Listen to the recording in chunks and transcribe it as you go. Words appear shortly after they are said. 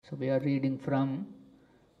So we are reading from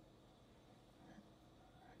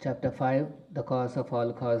chapter 5, the cause of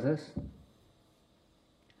all causes.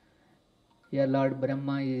 Here Lord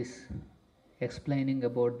Brahma is explaining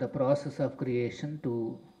about the process of creation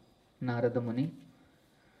to Narada Muni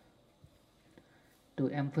to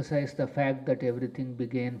emphasize the fact that everything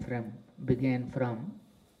began from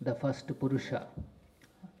the first Purusha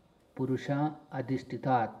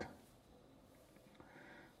Adhishtitat,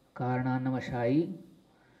 Karananavashai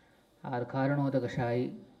or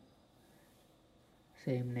Karanodakashai,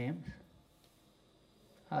 same names,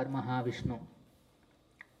 or Mahavishnu.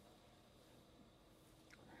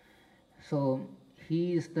 So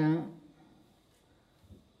he is the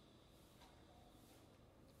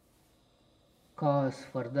cause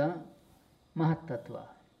for the Mahatattva.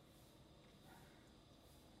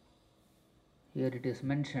 Here it is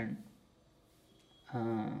mentioned,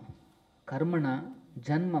 Karmana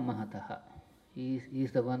Janma Mahataha. He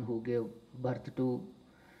is the one who gave birth to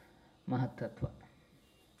Mahatattva.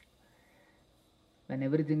 When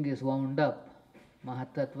everything is wound up,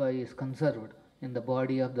 Mahatattva is conserved in the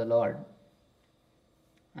body of the Lord,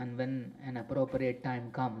 and when an appropriate time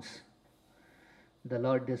comes, the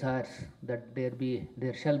Lord desires that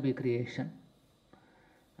there shall be creation,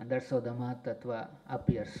 and that's how the Mahatattva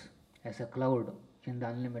appears as a cloud in the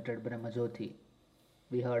unlimited Brahmajyoti.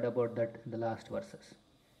 We heard about that in the last verses.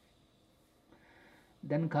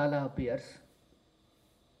 Then Kala appears,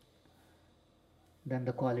 then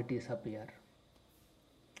the qualities appear.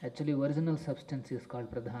 Actually, original substance is called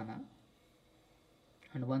Pradhana,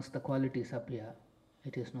 and once the qualities appear,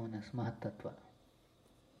 it is known as Mahatattva.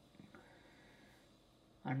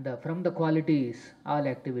 And from the qualities, all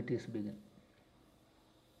activities begin.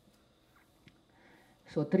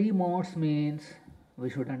 So 3 modes means we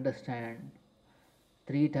should understand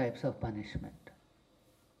 3 types of punishment.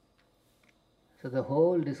 So the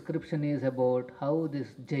whole description is about how this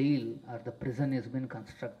jail or the prison has been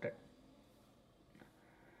constructed.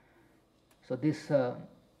 So this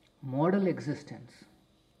modal existence,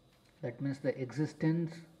 that means the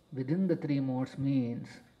existence within the 3 modes, means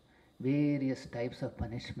various types of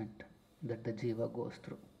punishment that the jiva goes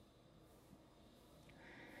through.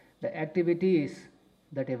 The activities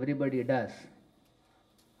that everybody does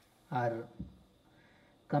are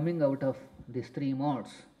coming out of these 3 modes,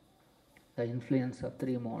 the influence of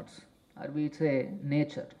 3 modes, or we say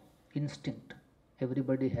nature, instinct.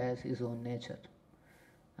 Everybody has his own nature,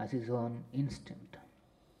 has his own instinct.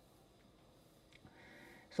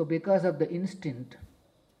 So because of the instinct,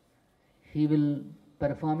 he will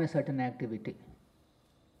perform a certain activity.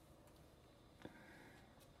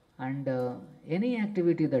 And any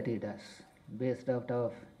activity that he does, based out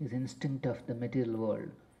of his instinct of the material world,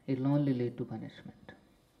 it will only lead to punishment.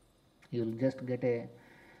 You will just get a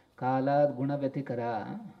kala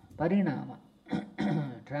gunavyatikara parinama.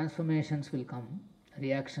 Transformations will come,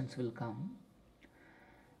 reactions will come,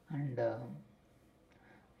 and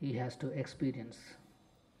he has to experience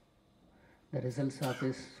the results of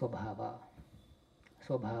his swabhava.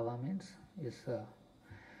 Swabhava means is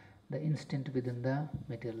the instinct within the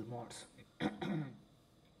material modes.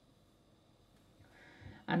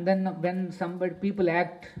 And then when people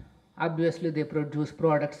act, obviously they produce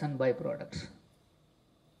products and byproducts.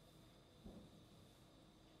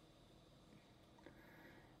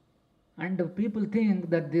 And people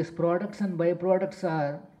think that these products and byproducts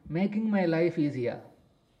are making my life easier,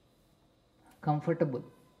 comfortable.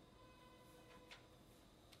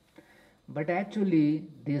 But actually,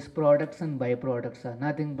 these products and byproducts are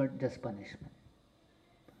nothing but just punishment.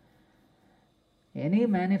 Any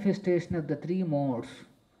manifestation of the 3 modes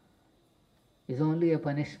is only a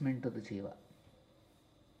punishment to the jiva.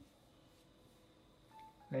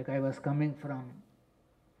 Like I was coming from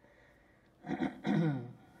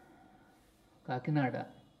Kakinada,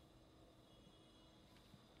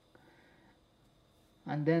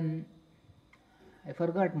 and then I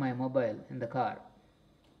forgot my mobile in the car.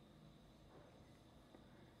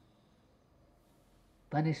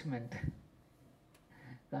 Punishment.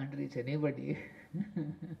 Can't reach anybody.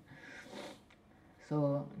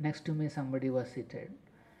 So next to me somebody was seated.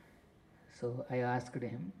 So I asked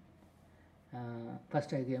him.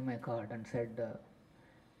 First I gave my card and said,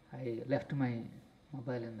 I left my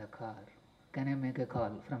mobile in the car. Can I make a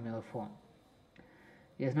call from your phone?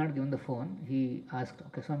 He has not given the phone. He asked,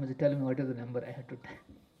 okay, Swamiji, tell me what is the number I had to type.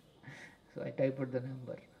 So I typed the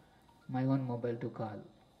number, my own mobile to call.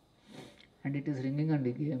 And it is ringing and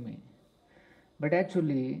he gave me. But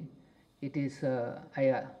actually, it is,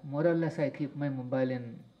 more or less I keep my mobile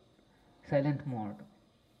in silent mode.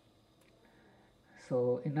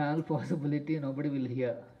 So in all possibility, nobody will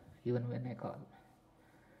hear even when I call.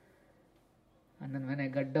 And then when I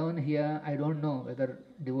got down here, I don't know whether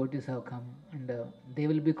devotees have come, and they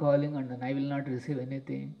will be calling, and then I will not receive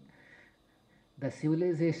anything. The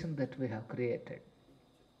civilization that we have created,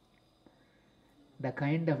 the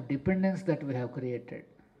kind of dependence that we have created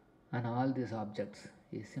on all these objects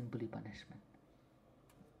is simply punishment.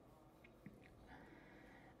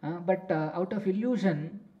 But out of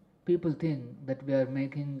illusion, people think that we are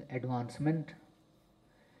making advancement.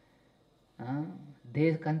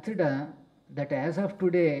 They consider that as of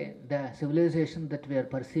today, the civilization that we are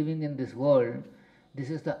perceiving in this world, this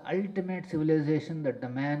is the ultimate civilization that the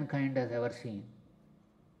mankind has ever seen.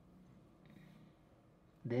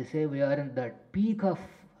 They say we are in the peak of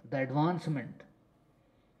the advancement.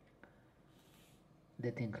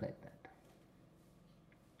 They think like that.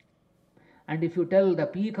 And if you tell the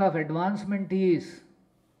peak of advancement is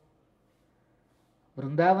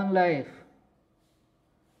Vrindavan life,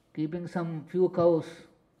 keeping some few cows,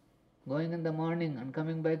 going in the morning and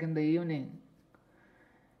coming back in the evening,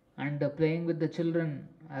 and playing with the children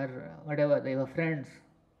or whatever, they were friends.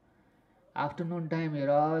 Afternoon time, you're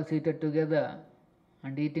all seated together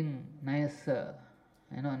and eating nice,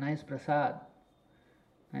 nice prasad,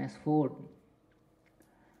 nice food.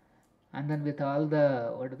 And then with all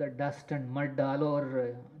the dust and mud all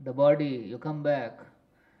over the body, you come back,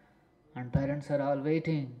 and parents are all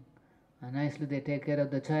waiting, and nicely they take care of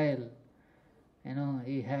the child.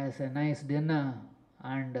 He has a nice dinner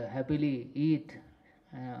and happily eat,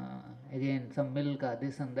 again some milk or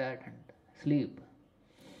this and that, and sleep.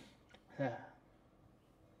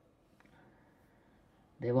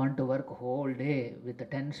 They want to work whole day with the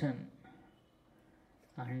tension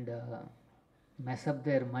and mess up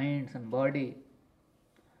their minds and body.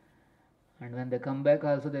 And when they come back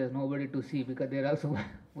also, there is nobody to see because they are also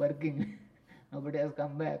working. Nobody has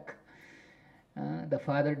come back. The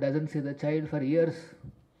father doesn't see the child for years.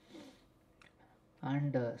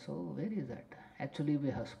 And so where is that? Actually, we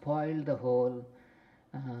have spoiled the whole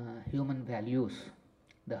human values,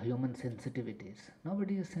 the human sensitivities.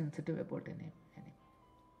 Nobody is sensitive about any.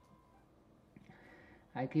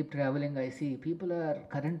 I keep traveling, I see people are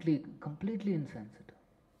currently completely insensitive.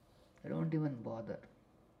 They don't even bother.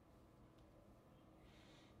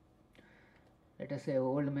 Let us say an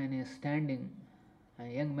old man is standing, a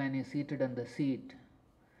young man is seated on the seat.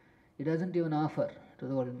 He doesn't even offer to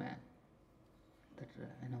the old man that,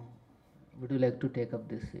 would you like to take up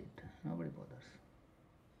this seat? Nobody bothers.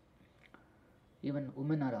 Even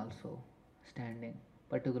women are also standing,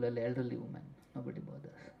 particularly elderly women. Nobody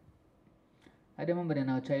bothers. I remember in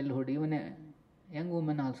our childhood, even a young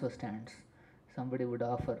woman also stands. Somebody would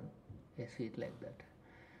offer a seat like that.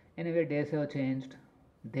 Anyway, days have changed.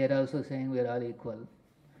 They are also saying we are all equal.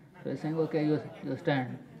 So we are saying, okay, you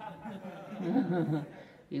stand.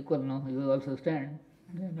 Equal, no, you also stand.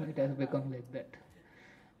 It has become like that.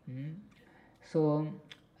 So,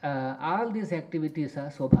 all these activities are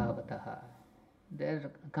swabhavataha. They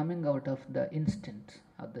are coming out of the instinct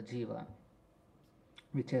of the jiva,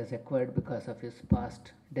 which has acquired because of his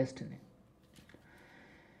past destiny.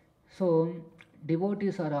 So,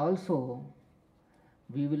 devotees are also,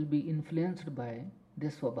 we will be influenced by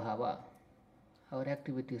this swabhava. Our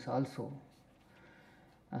activities also,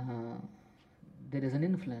 there is an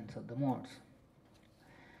influence of the modes.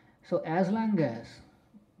 So, as long as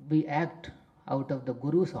we act out of the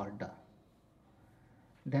Guru's order,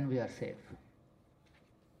 then we are safe.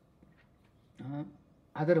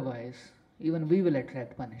 Otherwise, even we will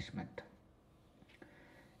attract punishment.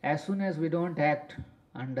 As soon as we don't act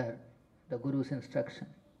under the Guru's instruction,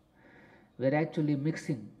 we are actually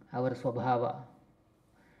mixing our swabhava,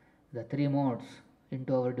 the three modes,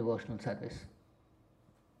 into our devotional service.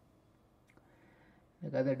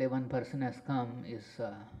 The other day one person has come, is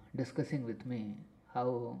discussing with me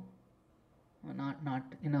how, not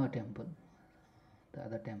in our temple, the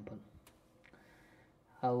other temple,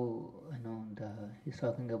 how he's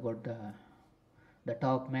talking about the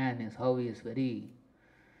top man is how he is very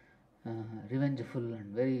revengeful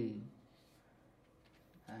and very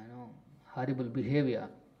horrible behavior,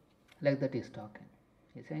 like that he's talking.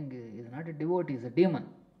 He's saying he's not a devotee, he's a demon.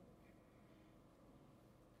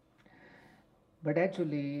 But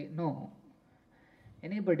actually, no.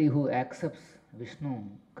 Anybody who accepts Vishnu,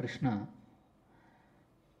 Krishna,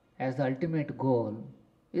 as the ultimate goal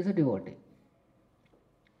is a devotee.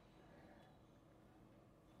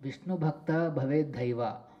 Vishnu bhakta bhaved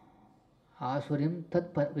dhaiva asurim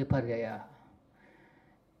tad viparyaya.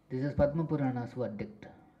 This is Padma Purana's verdict.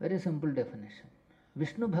 Very simple definition.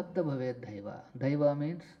 Vishnu bhakta bhaved dhaiva. Dhaiva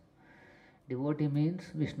means, devotee means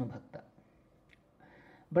Vishnu bhakta.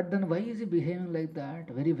 But then why is he behaving like that?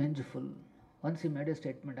 Very vengeful. Once he made a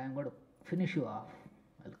statement, I am going to finish you off,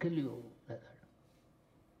 I'll kill you, like that.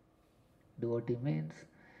 Devotee means.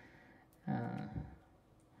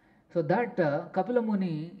 So that Kapila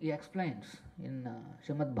Muni, he explains in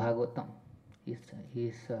Srimad Bhagavatam.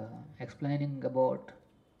 He's explaining about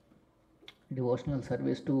devotional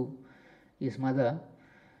service to his mother,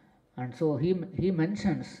 and so he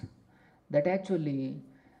mentions that actually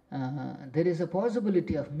there is a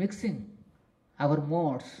possibility of mixing our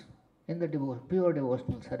modes in the pure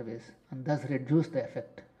devotional service, and thus reduce the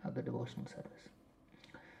effect of the devotional service.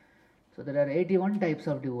 So there are 81 types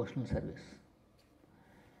of devotional service.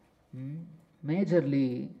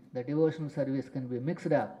 Majorly, the devotional service can be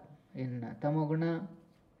mixed up in Tamoguna,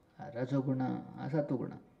 Rajoguna,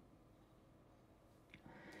 Satoguna.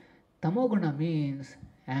 Tamoguna means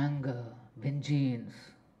anger, vengeance,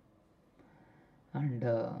 and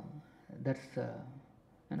that's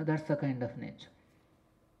the kind of nature.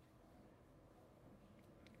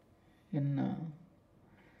 In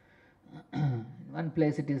one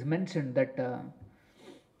place it is mentioned that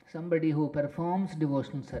somebody who performs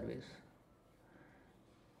devotional service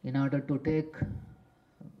in order to take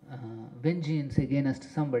vengeance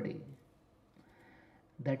against somebody,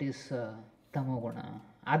 that is tamoguna,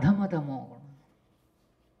 adhama tamoguna.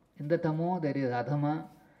 In the tamo there is adhama,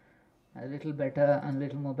 a little better and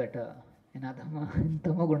little more better. In adhama, in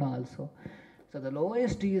tamoguna also. So the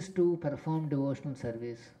lowest is to perform devotional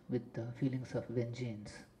service with feelings of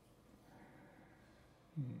vengeance,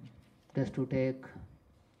 just to take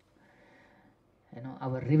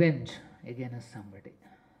our revenge against somebody.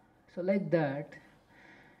 So like that,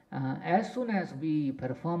 as soon as we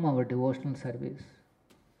perform our devotional service,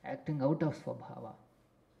 acting out of swabhava,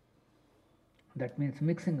 that means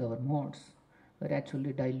mixing our modes, we're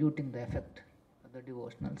actually diluting the effect of the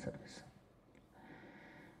devotional service.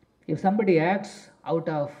 If somebody acts out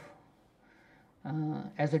of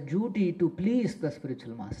as a duty to please the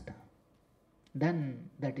spiritual master, then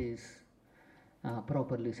that is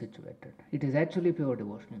properly situated. It is actually pure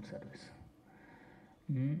devotional service.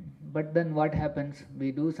 But then what happens?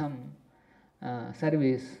 We do some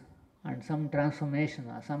service and some transformation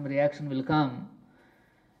or some reaction will come,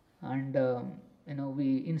 and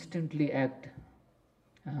we instantly act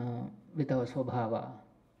with our swabhava.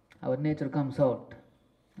 Our nature comes out,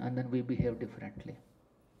 and then we behave differently.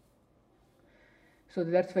 So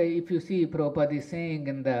that's why if you see Prabhupada is saying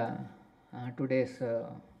in the today's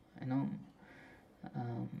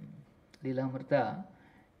Leelamrita,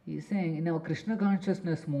 he is saying Krishna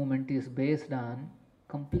consciousness movement is based on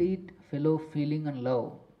complete fellow feeling and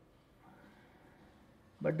love.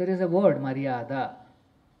 But there is a word, maryada,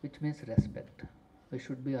 which means respect. We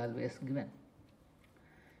should be always given.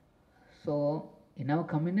 So in our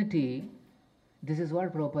community, this is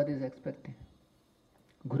what Prabhupada is expecting.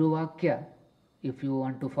 Guru Vakya, if you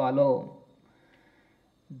want to follow,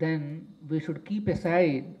 then we should keep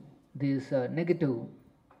aside these negative,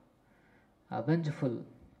 vengeful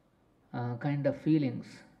kind of feelings,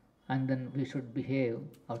 and then we should behave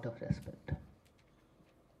out of respect.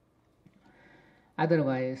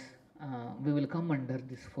 Otherwise, we will come under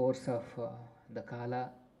this force of the Kala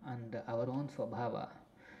and our own Swabhava,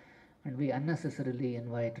 and we unnecessarily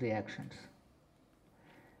invite reactions.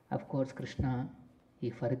 Of course, Krishna, he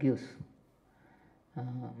forgives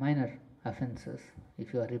minor offenses.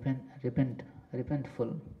 If you are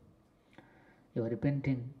repentful, you are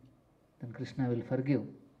repenting, then Krishna will forgive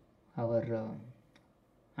our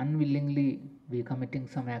unwillingly we committing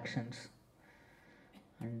some actions,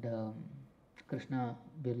 and Krishna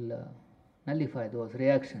will nullify those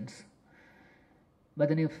reactions. But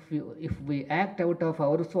then if we act out of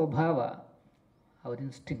our swabhava, our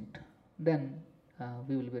instinct, then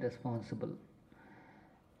we will be responsible,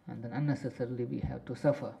 and then unnecessarily we have to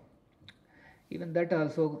suffer. Even that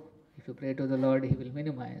also, if you pray to the Lord, He will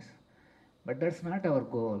minimize. But that's not our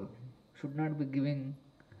goal. Should not be giving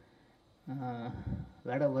a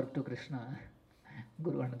lot of work to Krishna,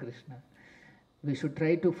 Guru and Krishna. We should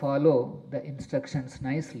try to follow the instructions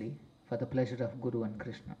nicely for the pleasure of Guru and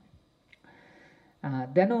Krishna.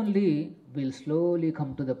 Then only we'll slowly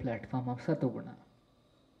come to the platform of Satoguna.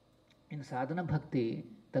 In sadhana bhakti,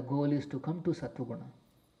 the goal is to come to Satoguna.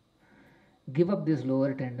 Give up these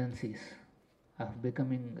lower tendencies of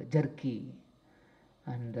becoming jerky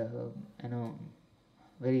and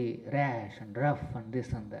very rash and rough and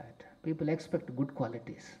this and that. People expect good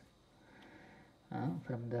qualities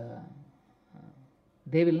from the.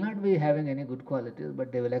 They will not be having any good qualities,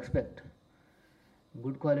 but they will expect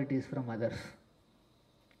good qualities from others.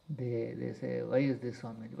 They say, why is this so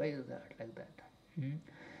much? Why is that like that?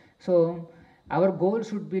 So our goal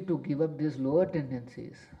should be to give up these lower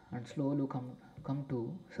tendencies and slowly come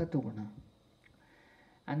to Satuguna.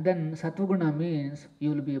 And then Satuguna means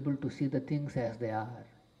you will be able to see the things as they are.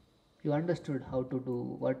 You understood how to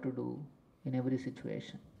do, what to do in every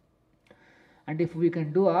situation. And if we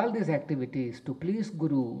can do all these activities to please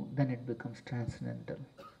Guru, then it becomes transcendental.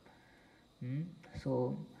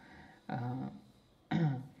 So,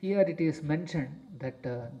 here it is mentioned that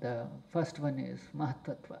the first one is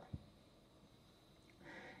Mahatattva.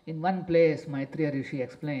 In one place, Maitreya Rishi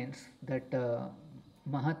explains that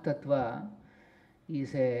Mahatattva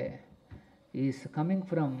is coming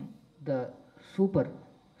from the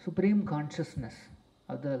supreme consciousness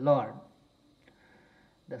of the Lord.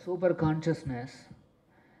 The super consciousness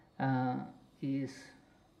is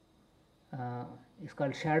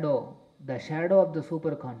called shadow. The shadow of the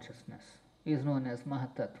super consciousness is known as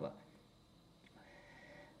Mahatattva.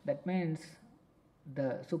 That means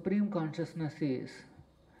the supreme consciousness is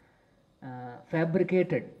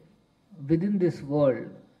fabricated within this world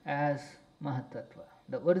as Mahatattva.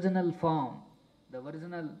 The original form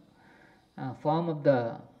of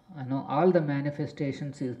the all the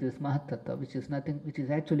manifestations is this Mahatattva, which is nothing, which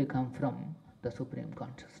is actually come from the supreme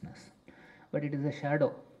consciousness. But it is a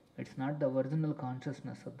shadow. It's not the original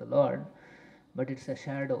consciousness of the Lord, but it's a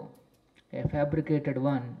shadow, a fabricated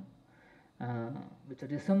one, which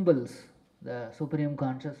resembles the supreme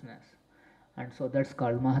consciousness, and so that's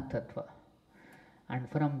called Mahatattva. And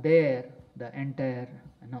from there, the entire,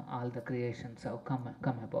 all the creations have come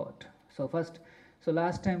about. So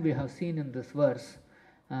last time we have seen in this verse,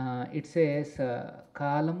 it says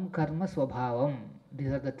Kalam, Karma, Swabhavam.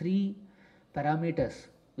 These are the three parameters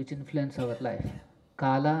which influence our life: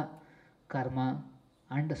 Kala, Karma,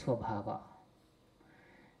 and Swabhava.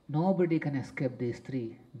 Nobody can escape these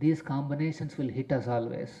three. These combinations will hit us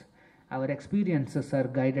always. Our experiences are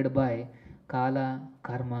guided by Kala,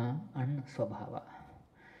 Karma, and Swabhava.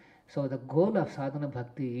 So the goal of sadhana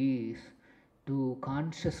bhakti is to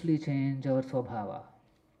consciously change our Swabhava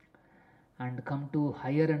and come to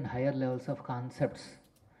higher and higher levels of concepts,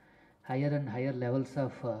 higher and higher levels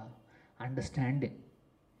of understanding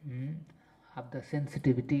of the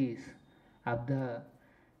sensitivities of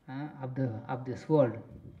this world.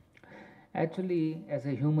 Actually, as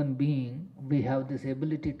a human being, we have this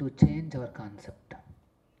ability to change our concept.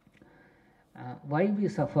 Why we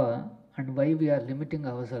suffer and why we are limiting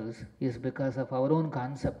ourselves is because of our own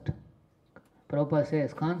concept. Prabhupada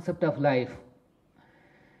says, concept of life.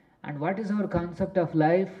 And what is our concept of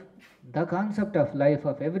life? The concept of life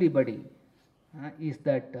of everybody is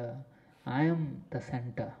that I am the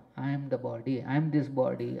center, I am the body, I am this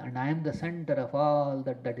body, and I am the center of all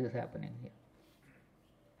that is happening here.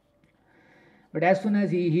 But as soon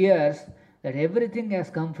as he hears that everything has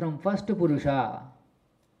come from first Purusha,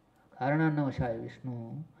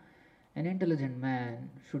 Mahavishnu, an intelligent man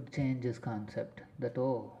should change his concept that,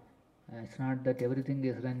 it's not that everything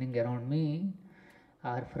is running around me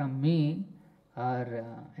or from me, or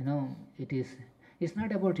it's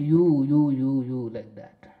not about you like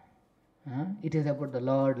that. It is about the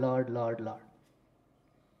Lord.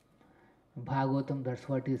 Bhagavatam, that's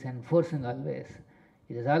what is enforcing always.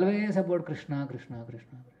 It is always about Krishna.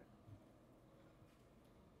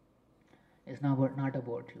 It's not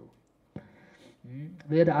about you.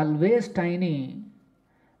 We are always tiny,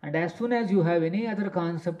 and as soon as you have any other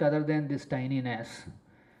concept other than this tininess,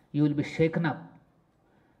 you will be shaken up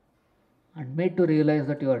and made to realize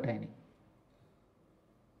that you are tiny.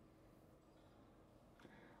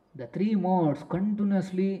 The three modes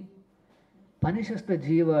continuously punishes the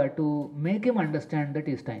jiva to make him understand that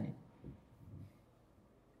he is tiny.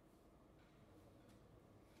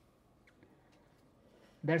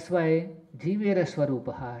 That's why Jivera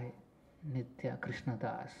Swarupahai Nitya Krishna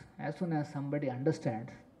Das. As soon as somebody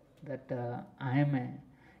understands that I am an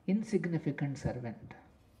insignificant servant.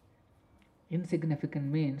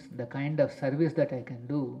 Insignificant means the kind of service that I can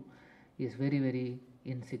do is very, very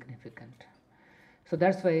insignificant. So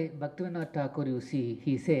that's why Bhaktivinoda Thakur, you see,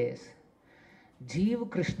 he says,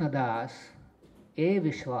 Jeev Krishna Das E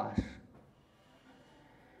Vishwas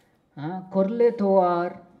Korle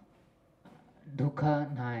Toar Dukha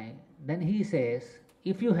Nai. Then he says,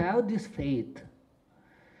 if you have this faith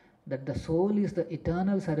that the soul is the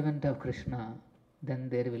eternal servant of Krishna, then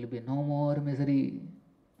there will be no more misery.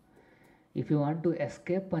 If you want to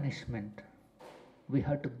escape punishment, we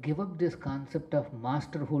have to give up this concept of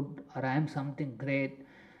masterhood, or I am something great,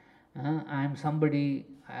 I am somebody,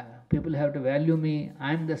 people have to value me,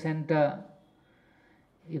 I am the center.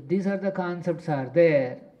 If these are the concepts are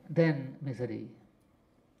there, then misery.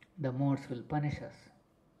 The modes will punish us.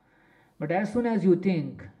 But as soon as you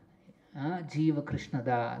think, Jiva Krishna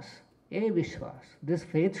Das, E Vishwas, this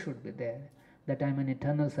faith should be there. that I am an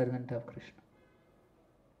eternal servant of Krishna.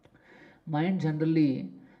 Mind generally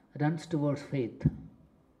runs towards faith.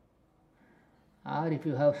 Or if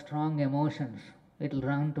you have strong emotions, it will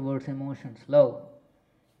run towards emotions. Love,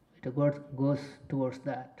 it goes towards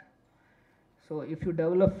that. So if you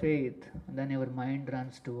develop faith, then your mind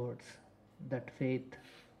runs towards that faith,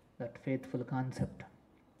 that faithful concept.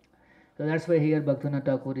 So that's why here Bhaktivinoda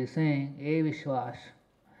Thakur is saying, E Vishwas,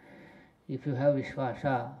 if you have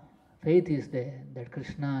Vishwasa, faith is there, that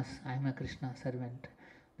I am a Krishna servant,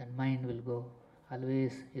 then mind will go.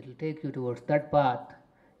 Always it will take you towards that path.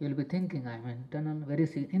 You will be thinking, I am an eternal, very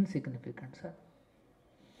insignificant servant.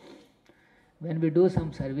 When we do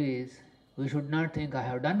some service, we should not think, I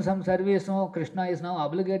have done some service, so Krishna is now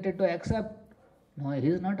obligated to accept. No, he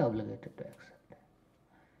is not obligated to accept.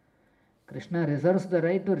 Krishna reserves the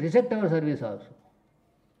right to reject our service also.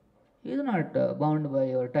 He is not bound by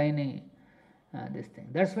your tiny this thing.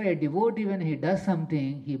 That's why a devotee, when he does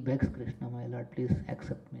something, he begs Krishna, my Lord, please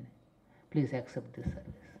accept me. Please accept this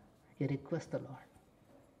service. He requests the Lord.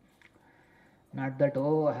 Not that,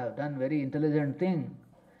 oh, I have done very intelligent thing,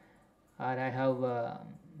 or I have, I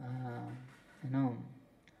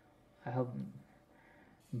have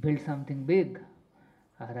built something big,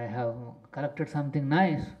 or I have collected something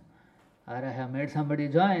nice, or I have made somebody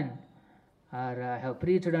join, or I have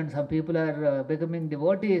preached and some people are becoming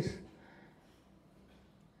devotees.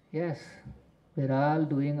 Yes, we are all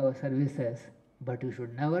doing our services, but you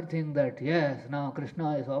should never think that, yes, now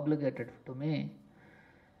Krishna is obligated to me.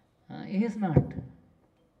 He is not.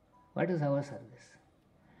 What is our service?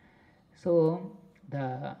 So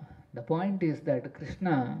the point is that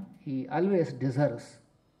Krishna, he always deserves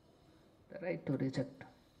the right to reject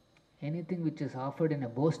anything which is offered in a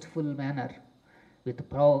boastful manner with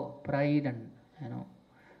pride and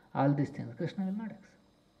all these things. Krishna will not accept.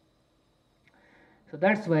 So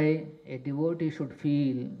that's why a devotee should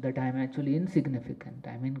feel that I am actually insignificant,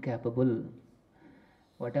 I am incapable.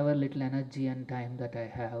 Whatever little energy and time that I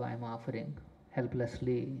have, I am offering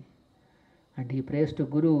helplessly. And he prays to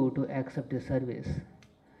Guru to accept his service.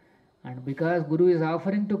 And because Guru is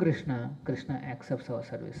offering to Krishna, Krishna accepts our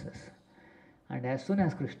services. And as soon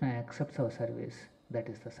as Krishna accepts our service, that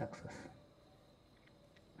is the success.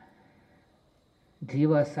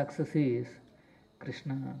 Jiva's success is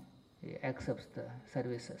Krishna accepts the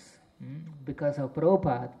services. Because of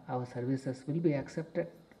Prabhupada, our services will be accepted.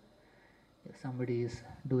 If somebody is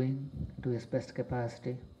doing to his best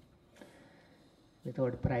capacity,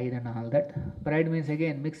 without pride and all that. Pride means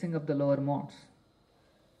again mixing up the lower modes.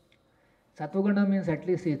 Satvaguna means at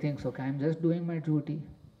least he thinks, okay, I am just doing my duty.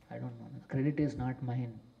 I don't know. Credit is not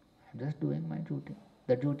mine. I am just doing my duty.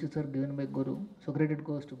 The duties are given by Guru, so credit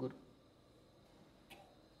goes to Guru.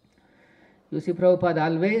 You see, Prabhupada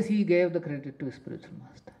always he gave the credit to his spiritual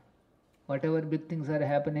master. Whatever big things are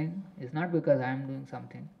happening is not because I am doing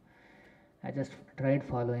something. I just tried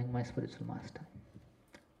following my spiritual master.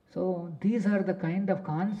 So these are the kind of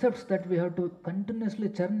concepts that we have to continuously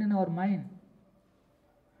churn in our mind.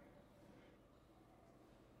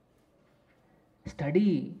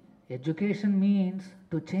 Study, education means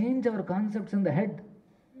to change our concepts in the head.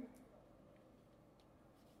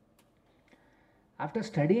 After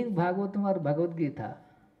studying Bhagavatam or Bhagavad Gita,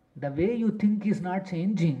 the way you think is not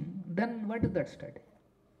changing, then what is that study?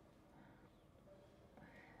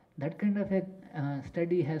 That kind of a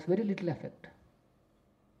study has very little effect.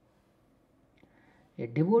 A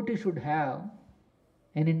devotee should have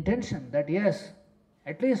an intention that yes,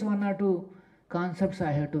 at least one or two concepts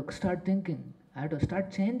I have to start thinking. I have to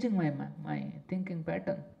start changing my thinking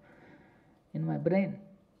pattern in my brain.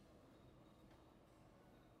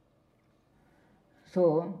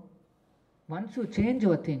 So, once you change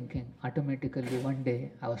your thinking, automatically one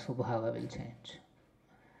day our swabhava will change.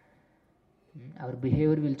 Our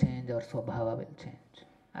behavior will change, our swabhava will change.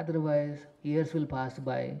 Otherwise, years will pass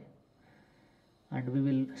by and we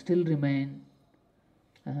will still remain,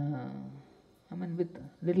 with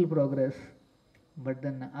little progress, but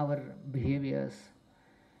then our behaviors,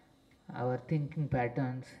 our thinking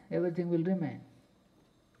patterns, everything will remain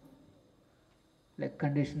like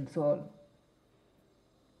conditioned soul.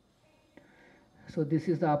 So this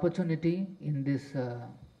is the opportunity in this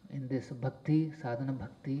bhakti, sadhana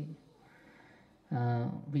bhakti.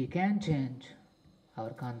 We can change our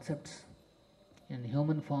concepts in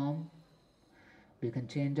human form. We can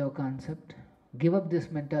change our concept, give up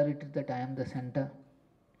this mentality that I am the center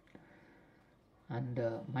and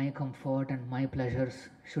my comfort and my pleasures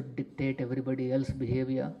should dictate everybody else's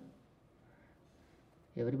behavior.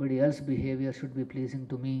 Everybody else's behavior should be pleasing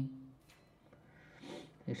to me.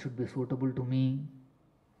 It should be suitable to me.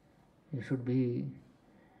 It should be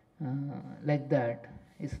like that.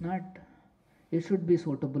 It's not, it should be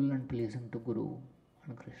suitable and pleasing to Guru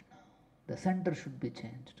and Krishna. The center should be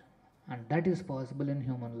changed, and that is possible in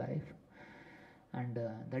human life, and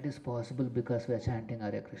that is possible because we are chanting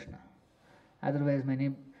Hare Krishna. Otherwise,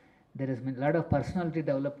 there is a lot of personality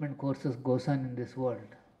development courses goes on in this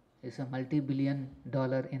world. It's a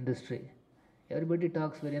multi-billion-dollar industry. Everybody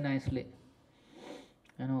talks very nicely.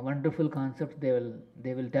 Wonderful concepts they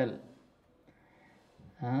will tell,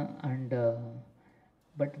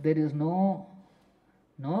 but there is no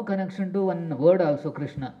connection to one word also,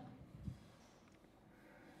 Krishna.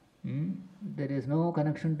 There is no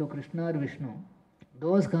connection to Krishna or Vishnu.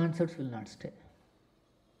 Those concepts will not stay.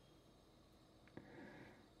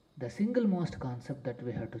 The single most concept that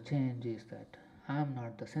we have to change is that I am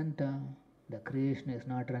not the center, the creation is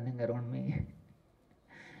not running around me,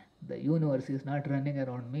 the universe is not running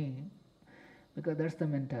around me, because that's the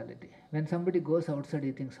mentality. When somebody goes outside,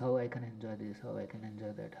 he thinks, how I can enjoy this, how I can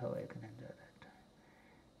enjoy that, how I can enjoy that.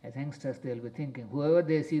 As youngsters, they will be thinking, whoever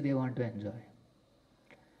they see, they want to enjoy.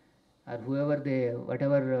 Or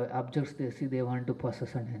whatever objects they see, they want to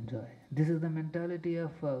possess and enjoy. This is the mentality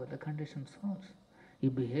of the conditioned souls. He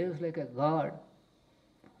behaves like a god.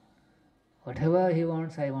 Whatever he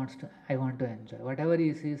wants, I want to enjoy. Whatever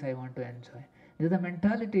he sees, I want to enjoy. This is the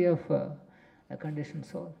mentality of a conditioned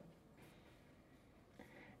soul.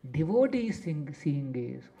 Devotee seeing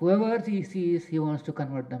is, whoever he sees, he wants to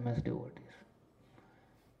convert them as devotees.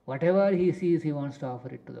 Whatever he sees, he wants to offer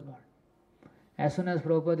it to the Lord. As soon as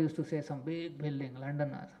Prabhupada used to say some big building, London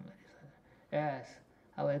or somewhere, he said, yes,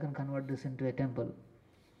 how I can convert this into a temple.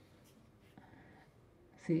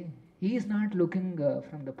 See, he is not looking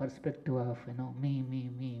from the perspective of, me,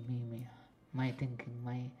 my thinking,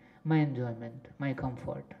 my enjoyment, my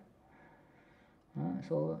comfort.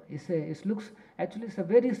 So it looks, actually it's a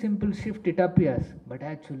very simple shift, it appears, but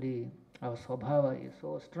actually our swabhava is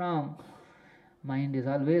so strong, mind is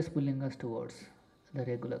always pulling us towards the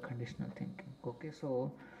regular conditional thinking. Okay,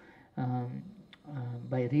 so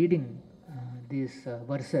by reading these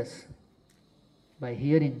verses, by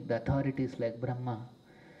hearing the authorities like Brahma,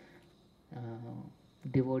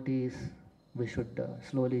 devotees, we should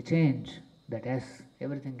slowly change that as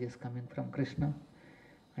everything is coming from Krishna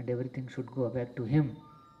and everything should go back to him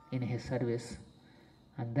in his service,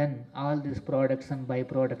 and then all these products and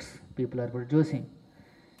byproducts people are producing,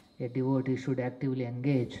 a devotee should actively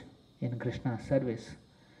engage in Krishna's service.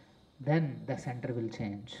 Then the center will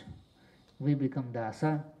change. We become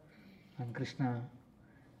Dasa and Krishna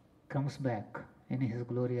comes back in his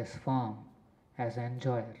glorious form as an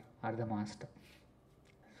enjoyer or the master.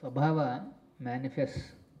 Swabhava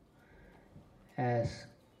manifests as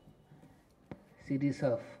series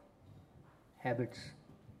of habits.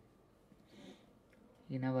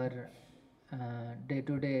 In our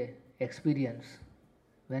day-to-day experience,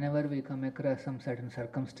 whenever we come across some certain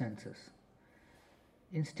circumstances,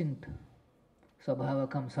 instinct, swabhava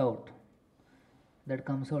comes out. That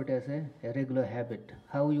comes out as a regular habit.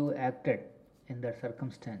 How you acted in that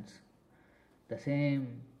circumstance, the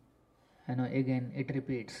same, again it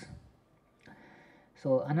repeats.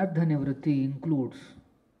 So anardha nivritti includes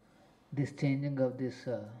this changing of this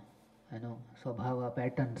swabhava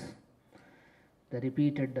patterns, the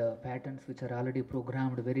repeated patterns which are already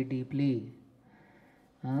programmed very deeply.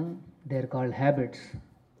 They are called habits.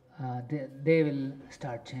 They will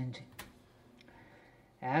start changing.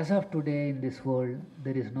 As of today in this world,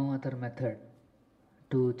 there is no other method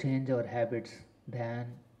to change our habits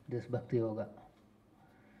than this bhakti yoga.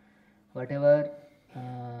 Whatever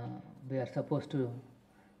we are supposed to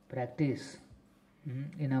practice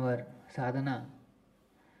in our sadhana,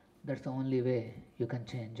 that's the only way you can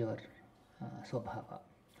change your swabhava,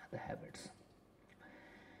 the habits.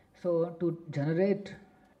 So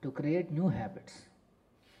to create new habits,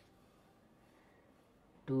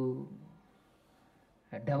 to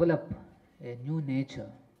develop a new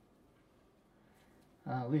nature,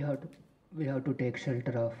 we have to take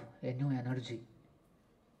shelter of a new energy,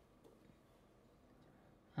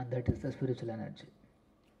 and that is the spiritual energy.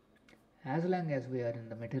 As long as we are in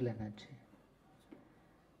the material energy,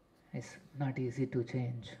 it's not easy to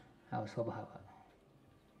change our swabhava.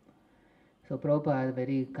 So Prabhupada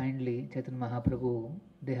very kindly, Chaitanya Mahaprabhu,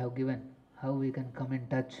 they have given how we can come in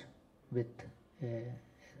touch with a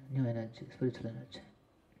new energy, spiritual energy.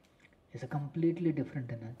 It's a completely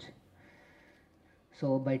different energy.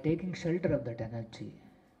 So by taking shelter of that energy,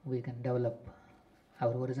 we can develop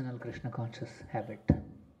our original Krishna conscious habit.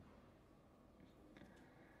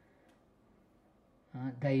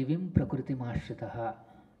 Daivim prakriti mashritaha.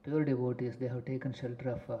 Pure devotees, they have taken shelter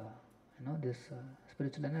of this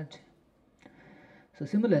spiritual energy. So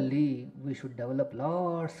similarly, we should develop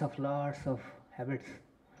lots of habits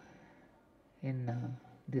in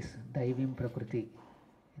this Daivim Prakriti,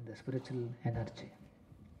 in the spiritual energy.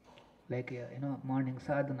 Like morning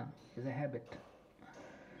sadhana is a habit.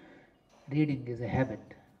 Reading is a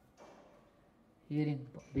habit. Hearing,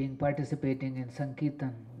 participating in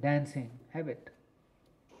Sankirtan, dancing, habit.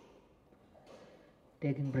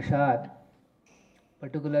 Taking prasad,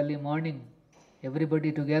 particularly morning,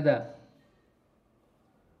 everybody together.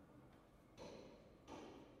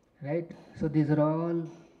 Right? So these are all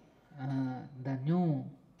the new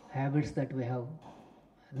habits that we have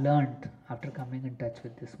learnt after coming in touch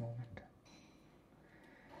with this movement.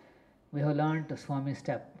 We have learnt a Swami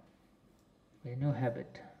step, a new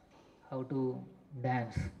habit, how to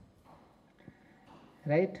dance.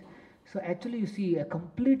 Right? So actually you see a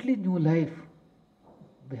completely new life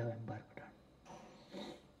we have embarked on.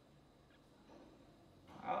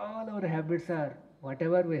 All our habits are,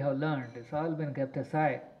 whatever we have learned, it's all been kept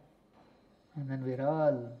aside. And then we're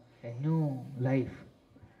all a new life.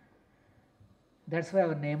 That's why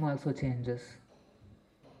our name also changes.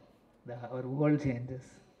 Our world changes.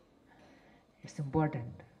 It's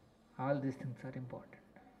important. All these things are important.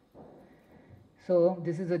 So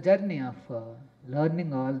this is a journey of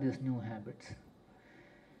learning all these new habits.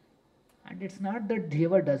 And it's not that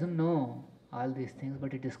Jiva doesn't know all these things,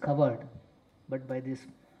 but it is covered. But by this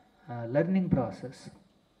learning process,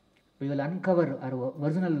 we will uncover our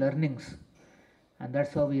original learnings, and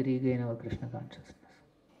that's how we regain our Krishna consciousness.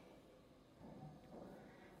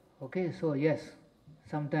 Okay, so yes,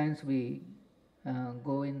 sometimes we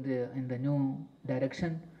go in the new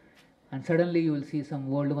direction, and suddenly you will see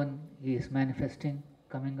some old one is manifesting,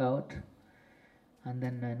 coming out, and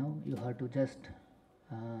then you have to just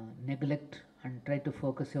neglect and try to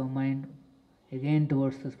focus your mind again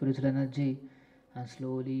towards the spiritual energy, and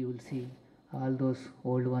slowly you will see all those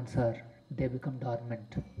old ones they become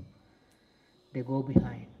dormant. They go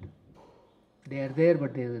behind. They are there,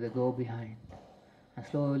 but they go behind. And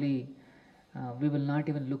slowly, we will not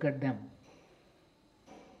even look at them.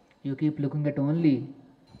 You keep looking at only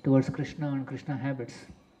towards Krishna and Krishna habits,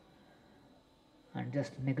 and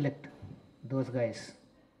just neglect those guys,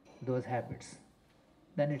 those habits.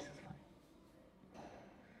 Then it's fine.